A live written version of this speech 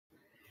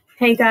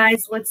Hey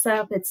guys, what's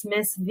up? It's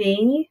Miss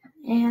V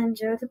and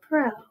Joe the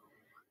Pro.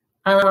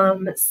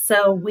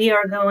 So we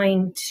are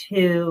going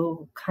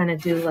to kind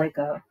of do like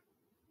a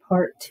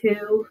part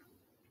 2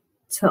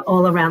 to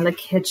all around the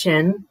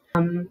kitchen.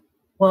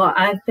 Well,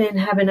 I've been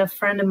having a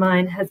friend of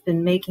mine has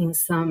been making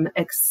some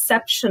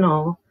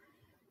exceptional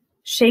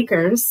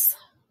shakers.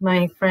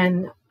 My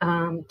friend,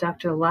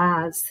 Dr.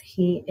 Laz,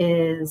 he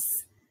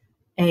is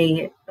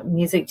a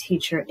music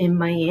teacher in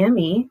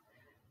Miami.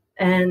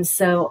 And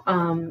so,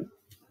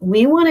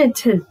 we wanted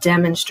to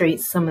demonstrate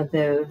some of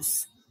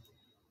those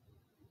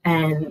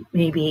and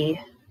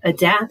maybe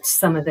adapt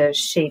some of those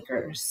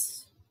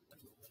shakers.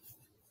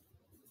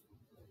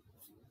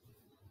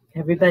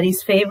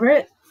 Everybody's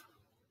favorite,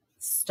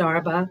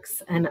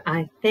 Starbucks. And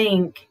I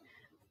think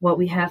what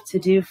we have to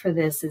do for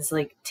this is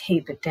like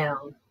tape it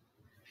down.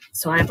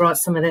 So I brought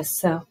some of this.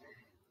 So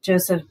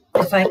Joseph,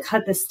 if I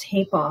cut this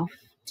tape off,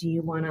 do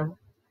you want to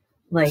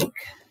like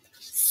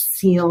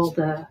seal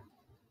the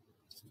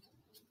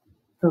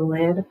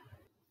lid?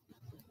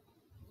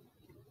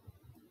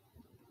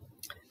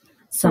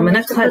 So I'm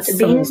going to cut the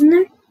beans in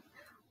there?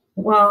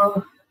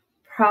 Well,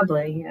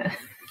 probably, yeah.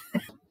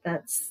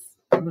 I'm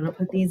going to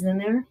put these in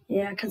there.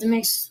 Yeah, because it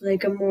makes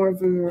like a more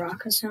of a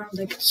maraca sound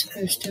like it's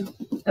supposed to.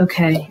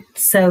 Okay,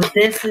 so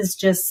this is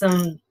just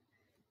some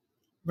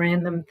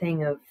random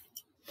thing of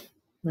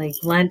like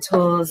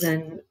lentils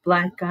and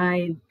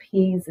black-eyed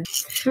peas.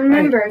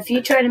 Remember, if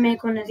you try to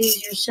make one of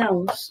these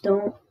yourselves,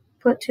 don't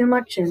put too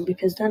much in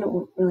because then it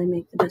won't really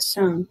make the best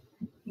sound.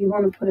 You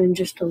want to put in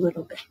just a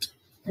little bit,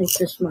 like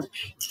this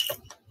much.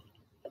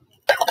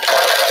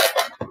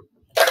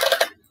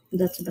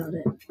 That's about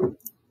it.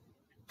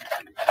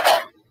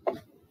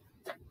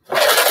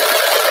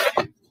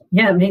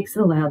 Yeah, it makes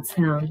a loud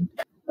sound.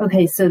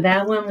 Okay, so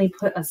that one we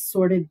put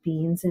assorted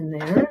beans in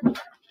there.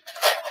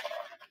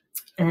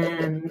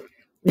 And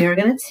we are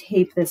going to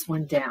tape this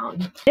one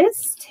down.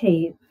 This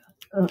tape,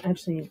 oh,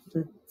 actually,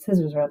 the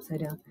scissors are upside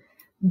down.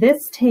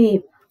 This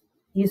tape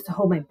used to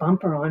hold my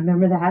bumper on.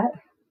 Remember that?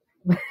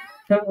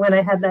 When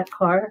I had that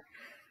car?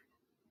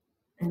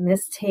 And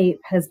this tape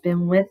has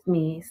been with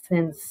me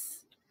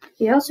since...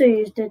 You also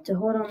used it to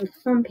hold on the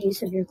thumb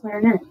piece of your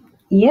clarinet.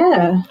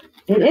 Yeah,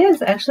 it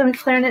is. Actually, my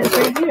clarinet is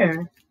right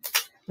here.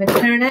 My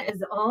clarinet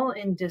is all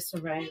in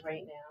disarray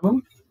right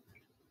now.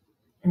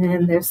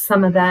 And there's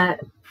some of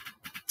that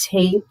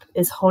tape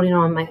is holding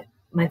on.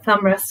 My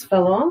thumb rest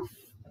fell off.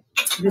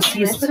 This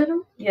used to put it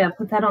on? Yeah,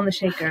 put that on the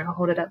shaker. I'll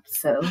hold it up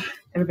so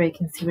everybody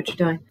can see what you're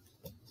doing.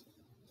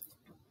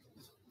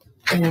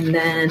 And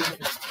then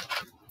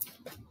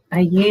I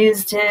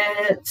used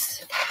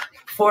it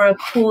for a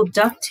cool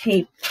duct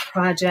tape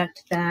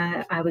project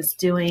that I was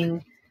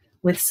doing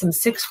with some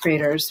 6th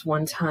graders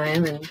one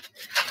time, and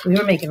we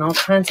were making all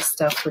kinds of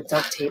stuff with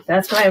duct tape.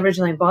 That's what I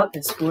originally bought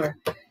this for.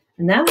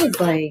 And that was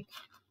like,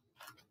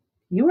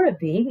 you were a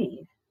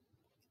baby.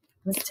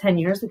 It was 10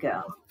 years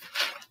ago.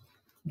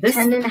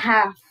 10 and a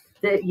half.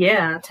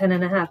 Yeah, 10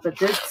 and a half. But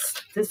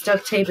this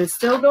duct tape is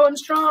still going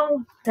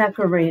strong.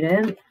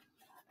 Decorated.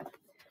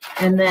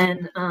 And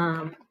then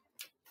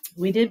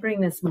we did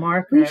bring this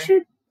marker. We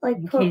should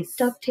like put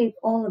duct tape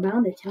all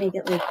around it to make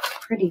it like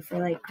pretty for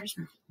like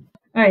Christmas.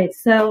 All right,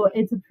 so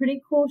it's a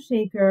pretty cool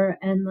shaker,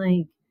 and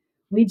like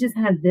we just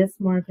had this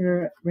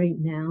marker right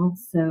now,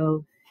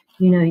 so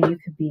you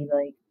could be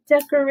like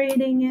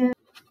decorating it.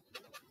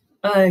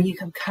 You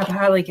could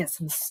probably get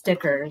some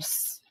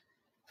stickers.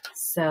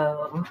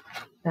 So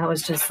that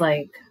was just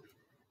like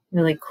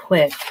really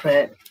quick,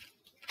 but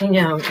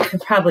you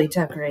could probably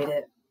decorate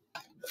it.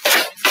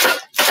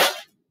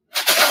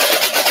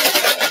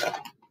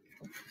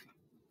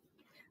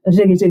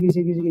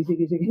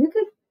 You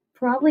could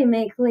probably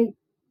make like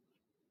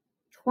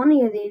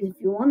 20 of these if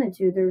you wanted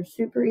to. They're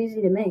super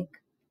easy to make.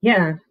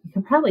 Yeah, you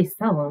can probably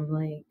sell them,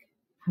 like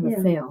have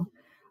a sale.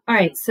 All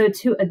right, so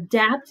to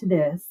adapt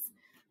this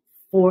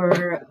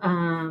for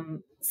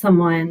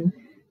someone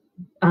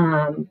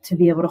to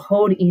be able to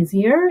hold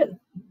easier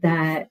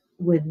that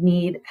would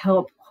need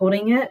help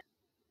holding it,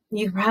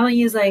 you could probably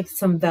use like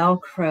some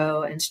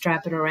Velcro and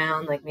strap it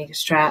around, like make a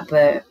strap,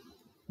 but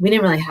we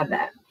didn't really have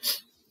that.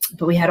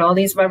 But we had all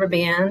these rubber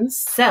bands.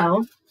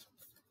 So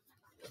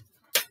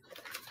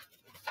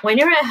when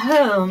you're at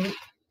home,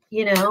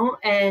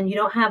 and you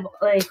don't have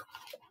like,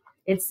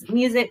 it's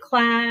music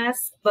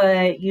class,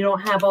 but you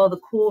don't have all the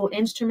cool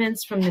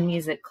instruments from the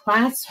music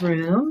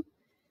classroom,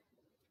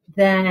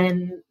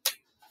 then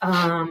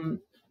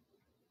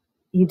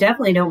you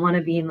definitely don't want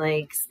to be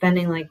like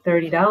spending like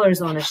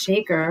 $30 on a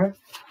shaker.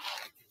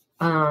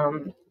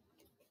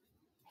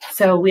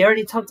 So we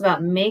already talked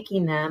about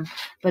making them,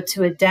 but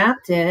to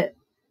adapt it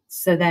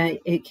so that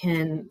it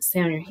can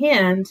stay on your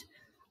hand,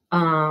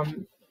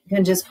 you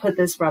can just put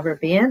this rubber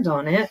band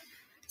on it.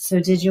 So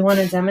did you want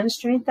to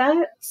demonstrate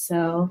that?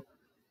 So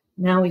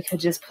now we could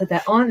just put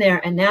that on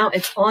there, and now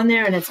it's on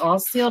there and it's all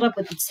sealed up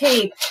with the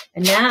tape,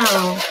 and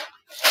now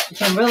you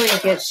can really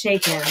get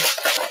shaken.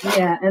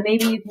 Yeah, and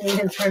maybe you can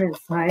even turn it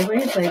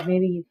sideways. Like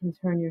maybe you can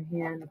turn your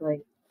hand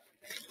like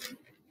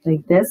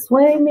this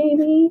way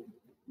maybe,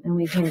 and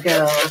we can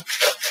go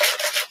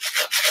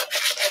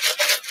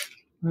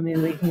Or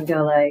maybe we can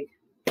go like,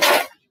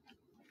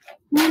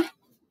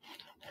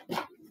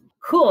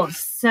 cool.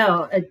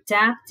 So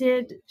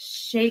adapted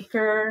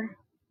shaker,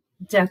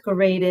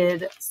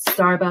 decorated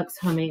Starbucks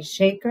homemade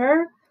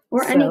shaker.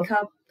 Or any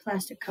cup,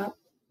 plastic cup.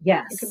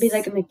 Yes. It could be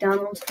like a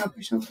McDonald's cup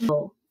or something.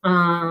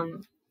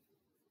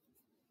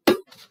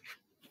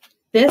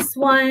 This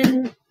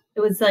one,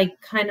 it was like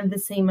kind of the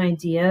same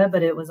idea,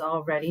 but it was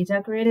already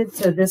decorated.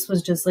 So this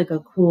was just like a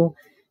cool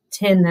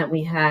tin that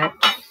we had.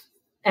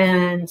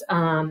 And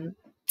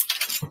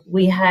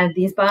we had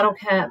these bottle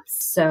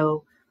caps.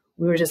 So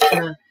we were just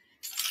going to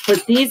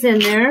put these in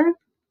there.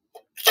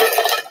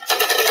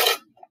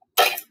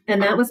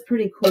 And that was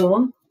pretty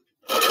cool.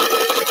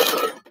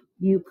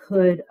 You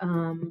could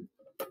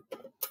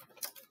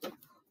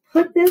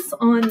put this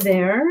on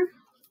there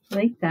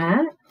like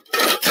that.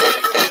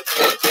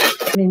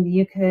 I mean,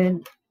 you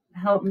could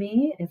help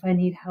me if I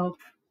need help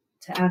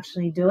to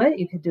actually do it.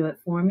 You could do it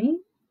for me.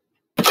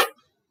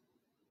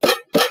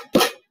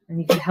 And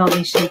you could help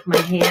me shake my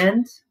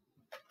hand.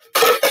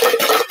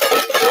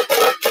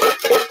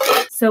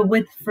 So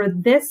for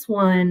this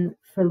one,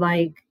 for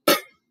like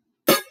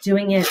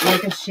doing it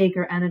like a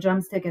shaker and a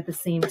drumstick at the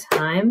same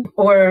time,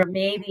 or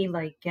maybe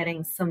like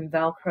getting some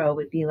Velcro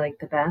would be like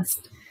the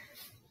best.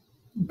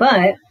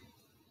 But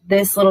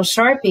this little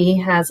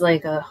Sharpie has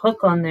like a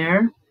hook on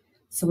there.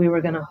 So we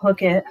were going to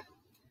hook it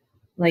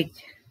like.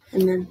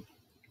 And then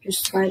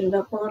just slide it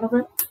up a little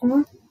bit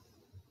more.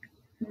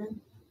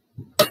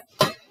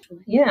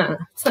 Yeah,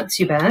 it's not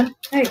too bad.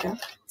 There you go.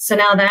 So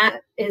now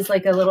that is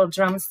like a little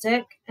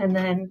drumstick. And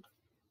then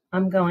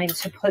I'm going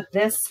to put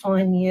this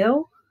on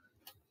you.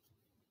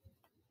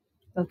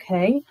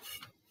 Okay.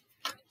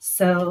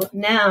 So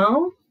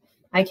now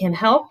I can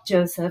help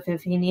Joseph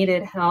if he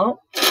needed help.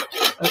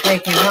 Okay, I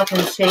can help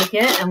him shake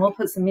it. And we'll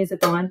put some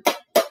music on.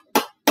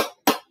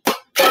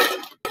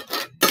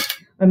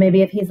 Or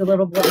maybe if he's a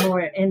little bit more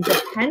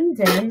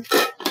independent.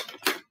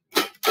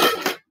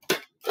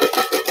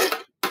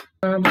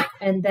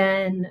 And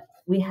then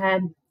we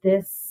had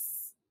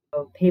this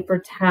paper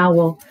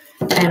towel,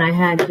 and I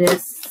had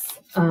this.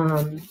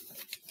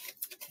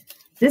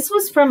 This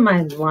was from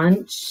my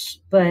lunch,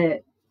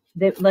 but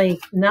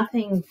like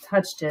nothing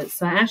touched it,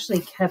 so I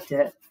actually kept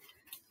it.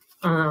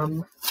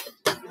 Got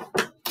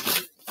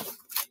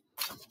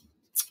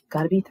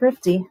to be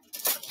thrifty.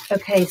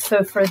 Okay,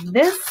 so for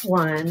this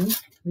one,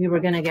 we were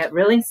going to get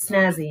really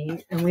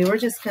snazzy, and we were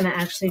just going to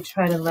actually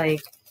try to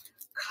like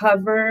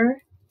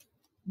cover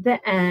the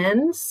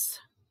ends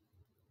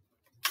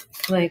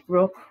like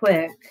real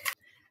quick.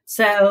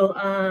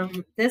 So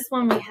this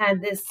one we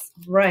had this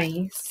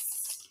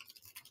rice,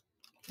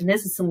 and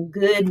this is some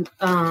good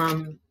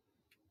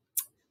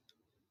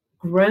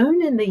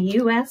grown in the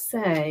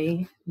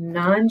USA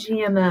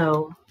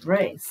non-GMO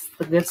rice,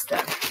 the good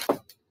stuff.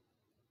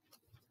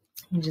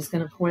 I'm just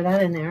gonna pour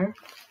that in there.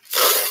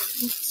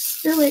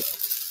 Spill it.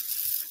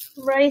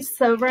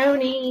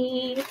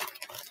 Rice-a-roni.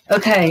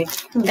 Okay,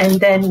 and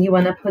then you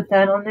want to put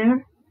that on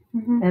there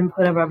and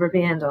put a rubber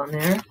band on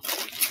there.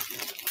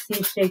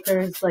 See,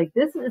 shakers, like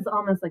this is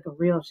almost like a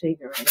real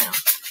shaker right now.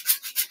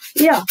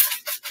 Yeah,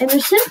 and they're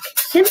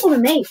simple to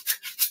make.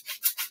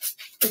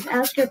 Just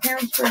ask your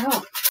parents for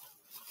help.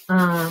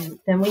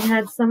 Then we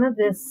had some of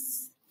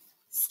this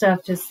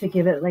stuff just to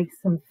give it like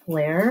some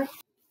flair,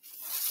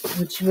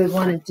 which you would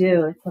want to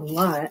do. It's a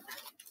lot.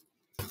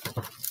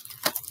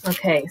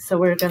 Okay, so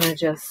we're going to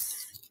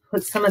just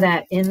put some of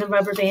that in the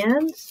rubber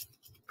band.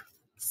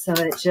 So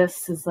it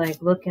just is like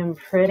looking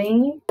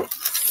pretty.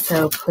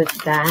 So put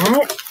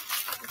that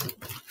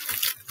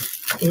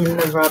in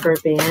the rubber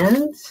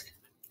band.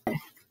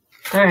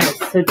 All right,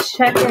 so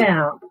check it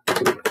out.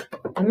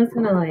 I'm just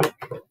going to like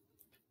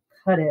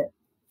cut it.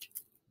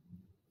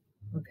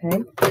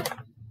 Okay.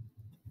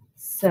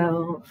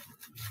 So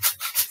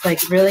it's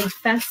like really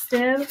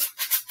festive.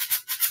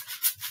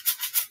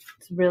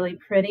 It's really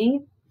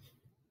pretty.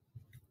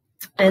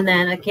 And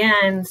then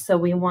again, so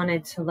we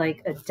wanted to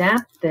like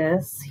adapt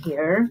this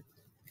here.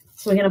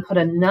 So we're going to put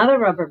another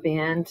rubber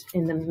band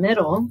in the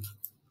middle.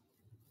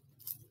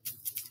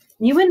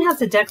 You wouldn't have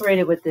to decorate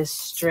it with this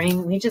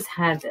string. We just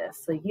had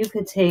this. So you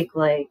could take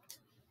like,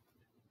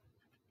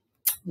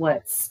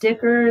 what,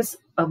 stickers,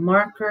 a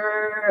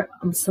marker,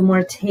 some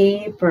more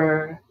tape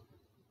or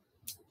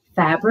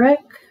fabric.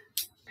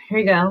 Here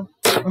you go.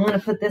 I'm going to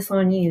put this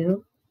on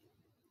you.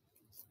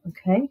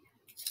 Okay.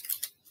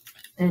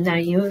 And now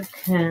you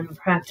can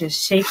practice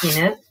shaking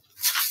it.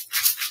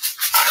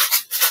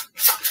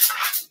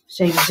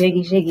 Shaky,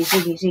 shaky, shaky,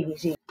 shaky, shaky,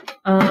 shaky.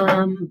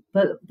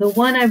 But the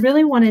one I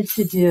really wanted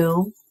to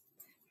do,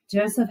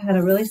 Joseph had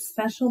a really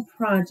special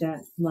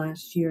project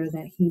last year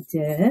that he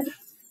did.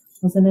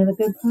 Wasn't it a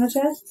good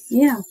project?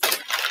 Yeah.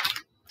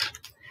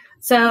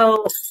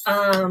 So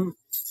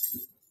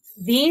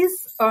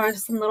these are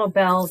some little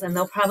bells, and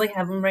they'll probably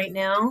have them right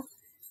now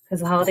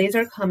because the holidays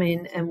are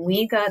coming. And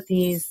we got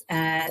these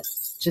at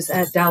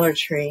Dollar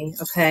Tree,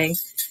 okay?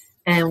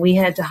 And we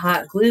had to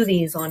hot glue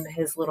these on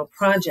his little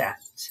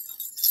project.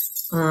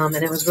 And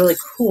it was really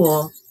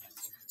cool.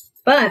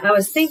 But I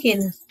was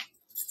thinking,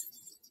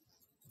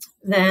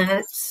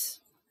 that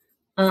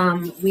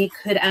we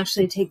could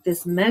actually take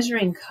this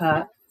measuring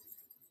cup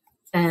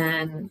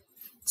and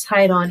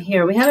tie it on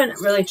here. We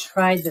haven't really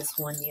tried this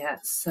one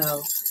yet,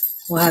 so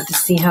we'll have to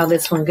see how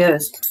this one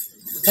goes.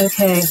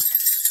 Okay,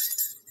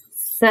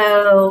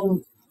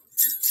 so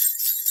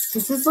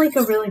this is like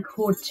a really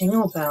cool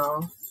jingle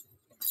bell.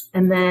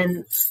 And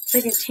then it's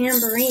like a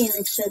tambourine,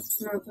 except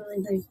not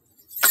really like.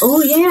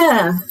 Oh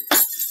yeah,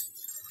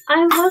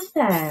 I love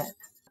that.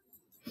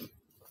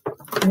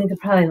 We could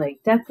probably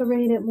like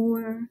decorate it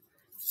more.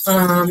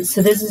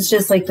 So this is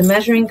just like the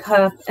measuring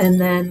cup, and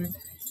then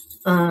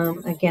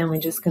again, we're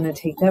just going to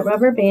take that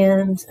rubber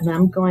band, and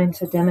I'm going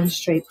to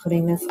demonstrate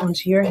putting this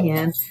onto your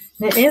hand.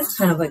 And it is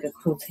kind of like a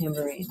cool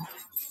tambourine.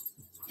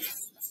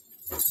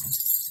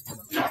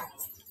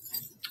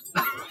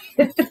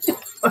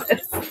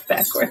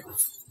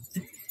 Backwards.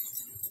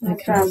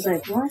 Okay. I was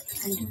like, what?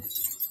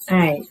 All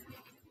right.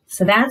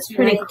 So that's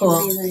pretty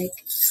cool. Like,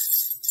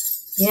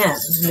 yeah.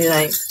 Be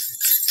like.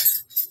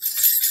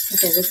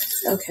 Okay.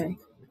 Okay.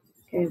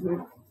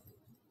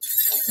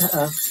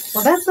 Uh-oh.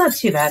 Well, that's not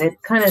too bad.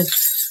 It kind of.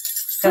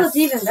 Well, it's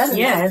even better.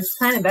 Yeah, it's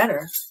kind of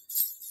better.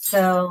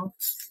 So,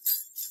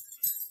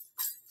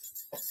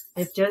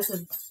 if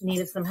Joseph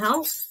needed some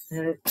help, I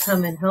would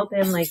come and help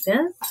him like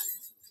this.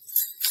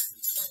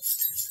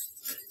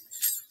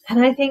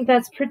 And I think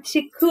that's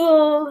pretty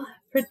cool.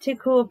 Pretty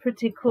cool. Do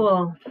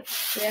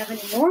you have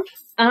any more?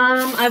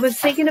 I was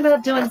thinking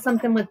about doing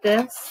something with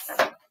this.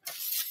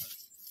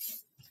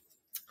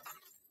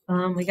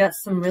 We got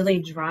some really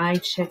dry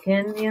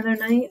chicken the other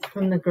night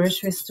from the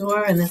grocery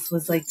store, and this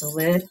was like the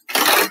lid.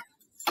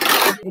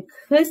 It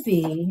could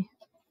be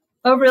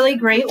a really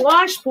great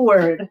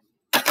washboard.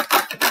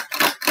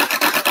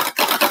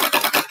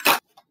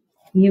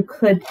 You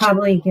could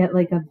probably get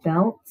like a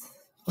belt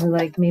or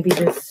like maybe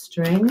this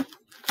string.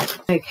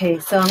 Okay,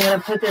 so I'm going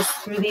to put this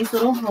through these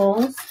little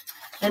holes.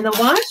 And the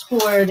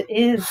washboard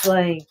is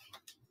like,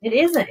 it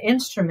is an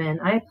instrument.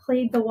 I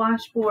played the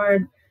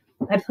washboard.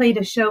 I played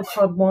a show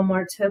called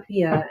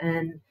Walmartopia,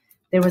 and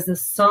there was a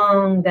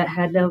song that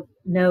had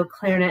no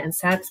clarinet and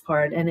sax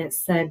part, and it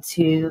said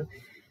to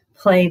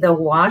play the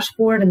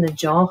washboard and the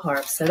jaw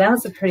harp. So that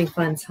was a pretty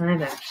fun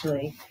time,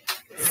 actually.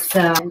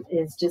 So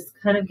is just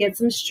kind of get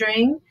some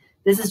string.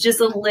 This is just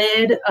a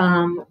lid.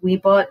 We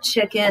bought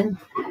chicken.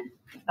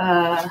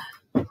 Hang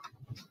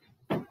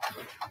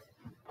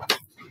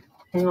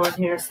on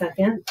here a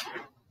second.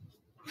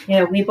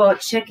 Yeah, we bought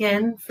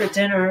chicken for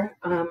dinner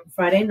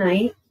Friday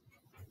night.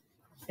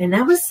 And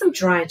that was some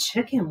dry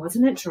chicken.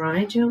 Wasn't it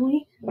dry,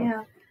 Joey?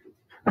 Yeah.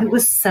 It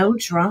was so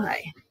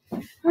dry.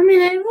 I mean,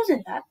 it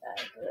wasn't that bad.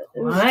 But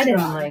it was I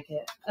didn't like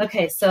it.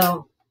 Okay,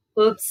 so,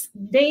 oops,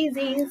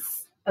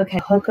 daisies. Okay,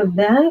 hook of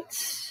that.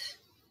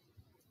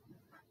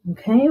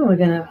 Okay, we're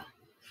going to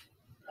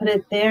put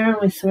it there.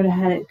 We sort of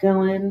had it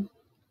going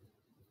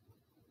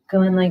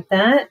like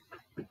that.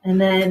 And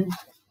then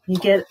you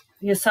get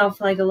yourself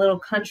like a little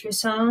country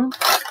song.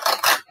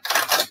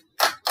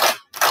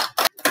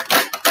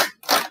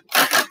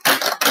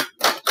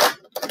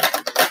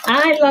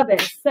 I love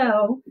it.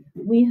 So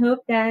we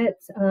hope that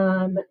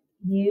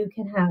you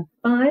can have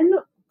fun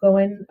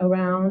going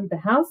around the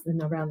house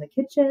and around the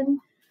kitchen.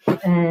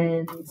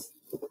 And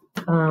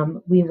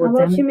we will. How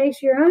about you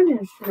make your own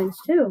instruments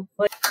too?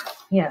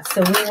 Yeah,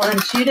 so we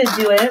want you to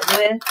do it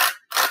with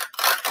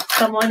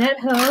someone at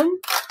home.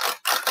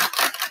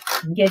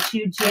 Get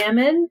you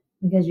jamming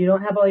because you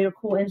don't have all your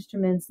cool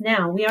instruments.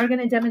 Now, we are going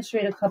to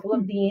demonstrate a couple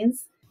of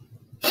these.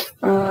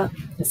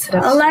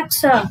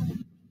 Alexa,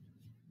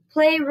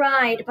 play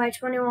Ride by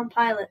 21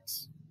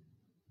 Pilots.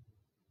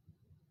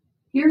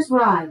 Here's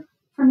Ride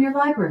from your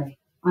library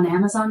on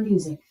Amazon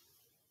Music.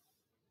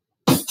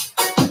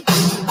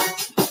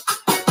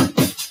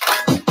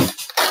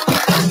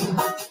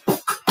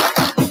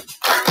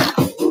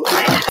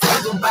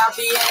 About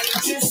the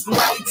end, just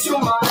way too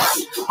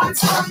much. I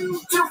tell you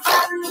to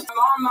find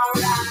on my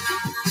ride.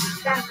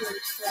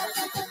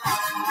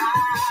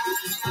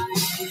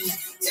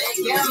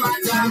 Taking my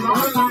time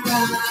on my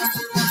ride.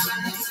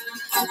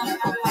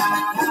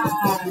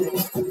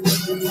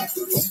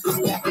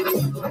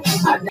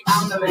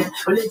 I'm the man,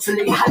 but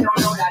literally I don't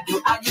know that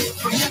you. I get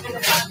for you in the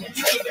time,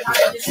 you even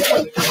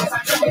understand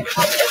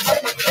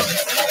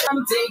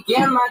I'm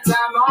taking my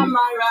time on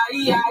my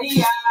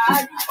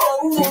ride.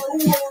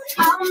 Oh,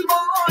 I'm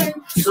bored,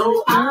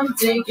 so I'm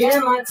taking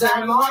my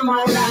time on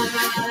my ride.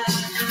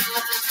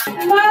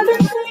 I've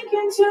been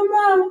thinking too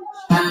much.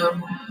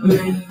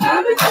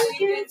 I've been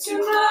thinking too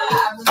much.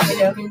 I've been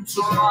thinking too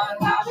much.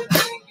 I've been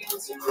thinking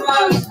too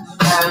much.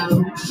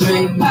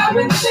 I've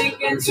been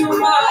thinking too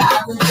much.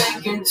 I've been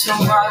thinking too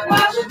much.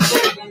 I've been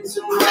thinking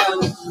too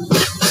much.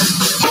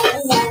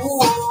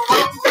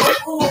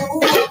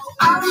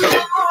 I'm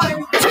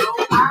bored, so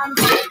I'm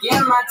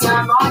taking my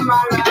time on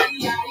my ride.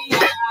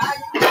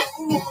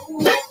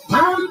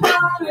 I'm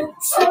bored,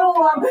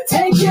 so I'm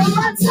taking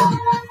my time.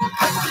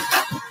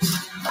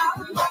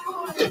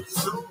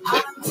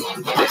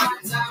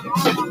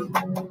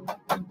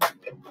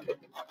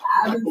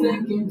 I've been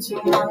thinking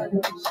too much.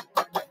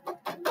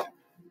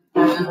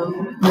 help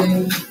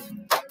me.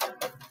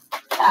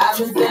 I've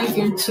been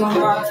thinking too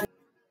much.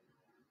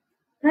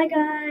 Bye,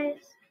 guys.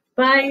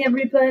 Bye,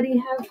 everybody.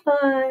 Have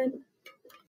fun.